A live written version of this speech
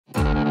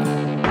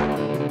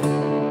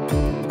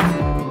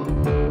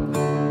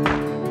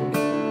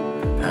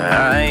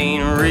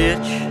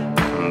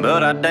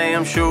I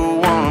damn sure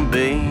wanna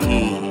be.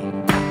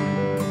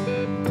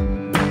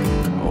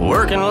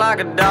 Working like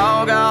a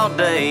dog all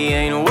day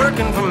ain't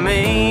working for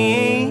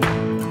me.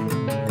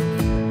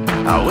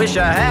 I wish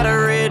I had a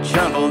rich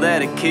uncle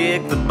that'd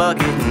kick the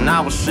bucket and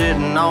I was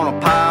sitting on a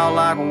pile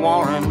like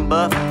Warren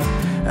Buffett.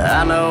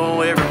 I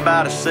know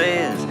everybody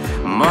says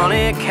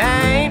money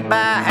can't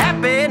buy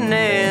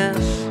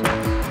happiness,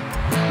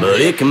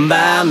 but it can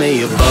buy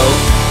me a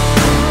boat.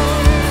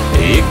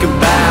 It can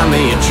buy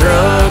me a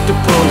truck to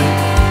pull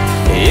it.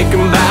 It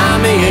can buy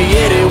me a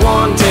Yeti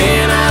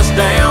 110 house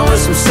down with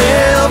some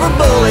silver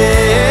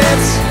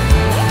bullets.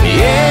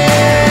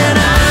 Yeah, and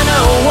I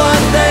know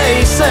what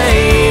they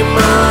say,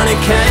 money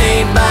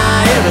can't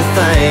buy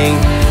everything.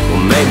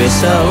 Well, maybe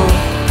so,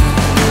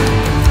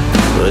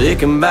 but it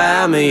can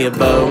buy me a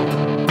boat.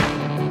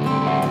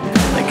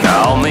 They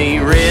call me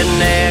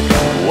redneck,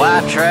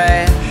 white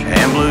trash,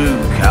 and blue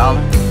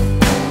collar,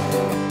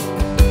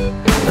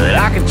 but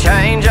I could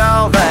change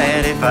all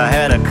that if I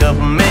had a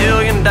couple $1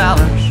 million.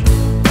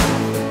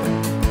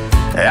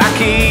 I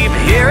keep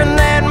hearing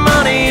that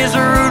money is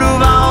the root of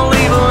all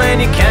evil,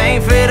 and you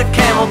can't fit a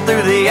camel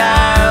through the